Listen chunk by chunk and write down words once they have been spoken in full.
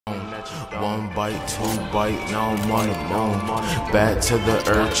One bite, two bite, now I'm on the moon. Back to the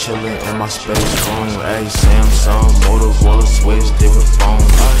earth, chillin' in my space room. Ayy, Samsung, Motorola, switch, different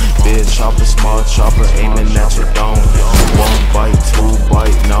phones. Big chopper, small chopper, aiming at your dome. One bite, two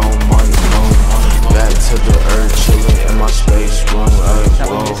bite, now I'm on the moon. Back to the earth, chillin' in my space room. Ayy,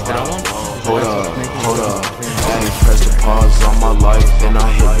 whoa, hold up. Ayy, press the pause on my life, then I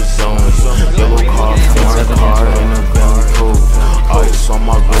hit the zone. Yellow car, foreign car, in a Bentley coupe. Ice on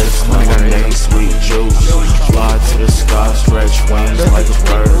my wrist, lemonade, sweet juice. Fly to the sky, stretch wings like a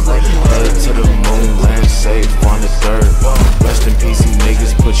bird. Head to the moon, land safe on the dirt. Rest in peace, you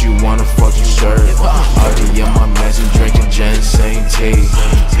niggas put you on a fucking shirt. I be in my mansion drinking ginseng tea.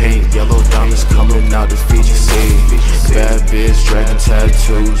 Pink, yellow diamonds coming out the Fiji Sea. Bad bitch, dragging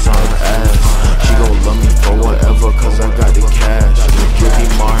tattoos on her ass. She gon' love me for whatever, cause I got the cash.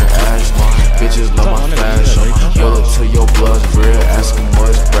 Ricky Martin ass, bitches love my fashion. Yellow to your blood, real, asking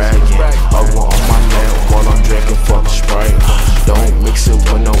what's bragging. I want on my neck while I'm drinking fucking Sprite. Don't mix it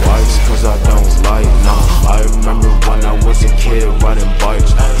with no ice, cause I don't like, no. I remember when I was a kid riding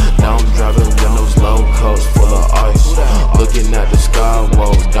bikes. Now I'm driving windows low, cups full of ice. Looking at the sky,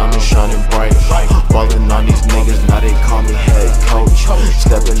 whoa, diamonds shining bright. Ballin' on these niggas, now they call me head coach.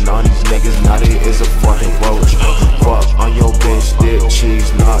 Stepping on these niggas, now they is a fucking roach. Fuck on your bitch, dip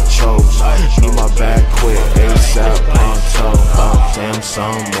cheese, nachos. Need my bag quick, ASAP, pronto.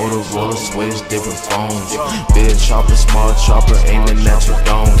 Samsung, Motorola, switch, different phones. Big chopper, small chopper, aiming at your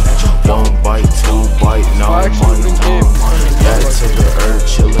dome. One bite, two bite, now I'm on the moon. Back to the earth,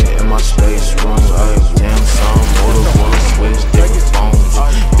 chillin' in my space room. Samsung, Motorola, switch, different phones.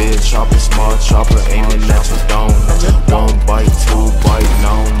 Big chopper, small chopper, aiming at your dome. One bite, two bite,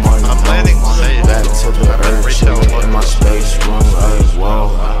 now I'm on the moon. Back to the earth, chillin' in my space room. Whoa.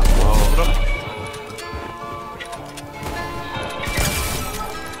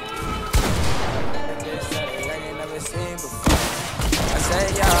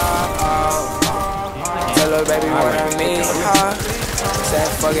 Tell her baby what I mean, huh? Said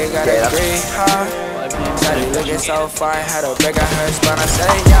fuck it, got a green, huh? Shawty looking so fine, had a break on her spine. I said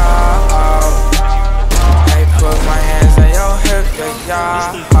I put my hands on your hip,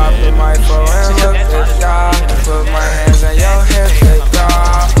 yeah. Hop in my phone and look at y'all. Put my hands on your hip, yeah.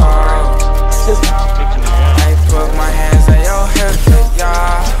 I put my hands on your hip,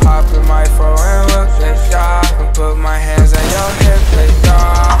 yeah. Hop in my phone and look at y'all. Put my hands on your hip, yeah.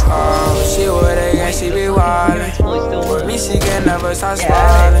 She would again, she be wildin'. With me, she can never stop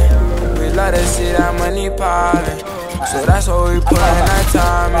smiling. We love to see that money piling, so that's what we put in that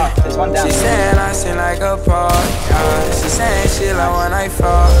time in. She saying I sing like a pro, yeah. She saying she like when I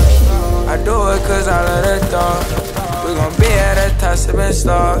fall. I do it cause I love the thought. We gon' be at the top, sippin'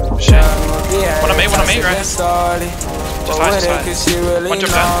 start. Shit. What I made, right? But with it cause she really know me.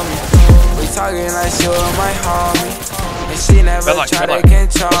 We talking like she was my homie. And she never try to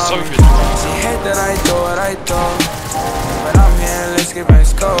control me. She hate that I do what I do, but I'm here, let's skip and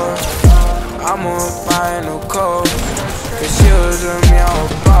score. I'm gonna buy a new coat, cause she was with me on a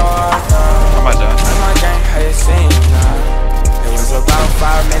bar. That's my gang, how you seen that? It was about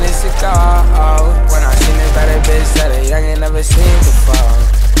 5 minutes ago, when I seen this better bitch that a young ain't never seen before.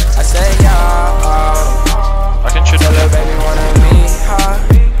 I said, yo, I can shoot tell her baby wanna meet her.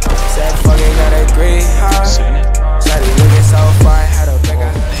 Said fuck it, gotta agree, huh?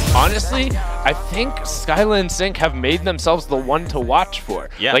 Honestly, I think Skyla and Sync have made themselves the one to watch for.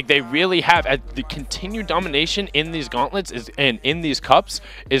 Yeah. Like, they really have. The continued domination in these gauntlets and in these cups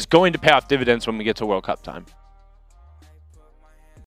is going to pay off dividends when we get to World Cup time.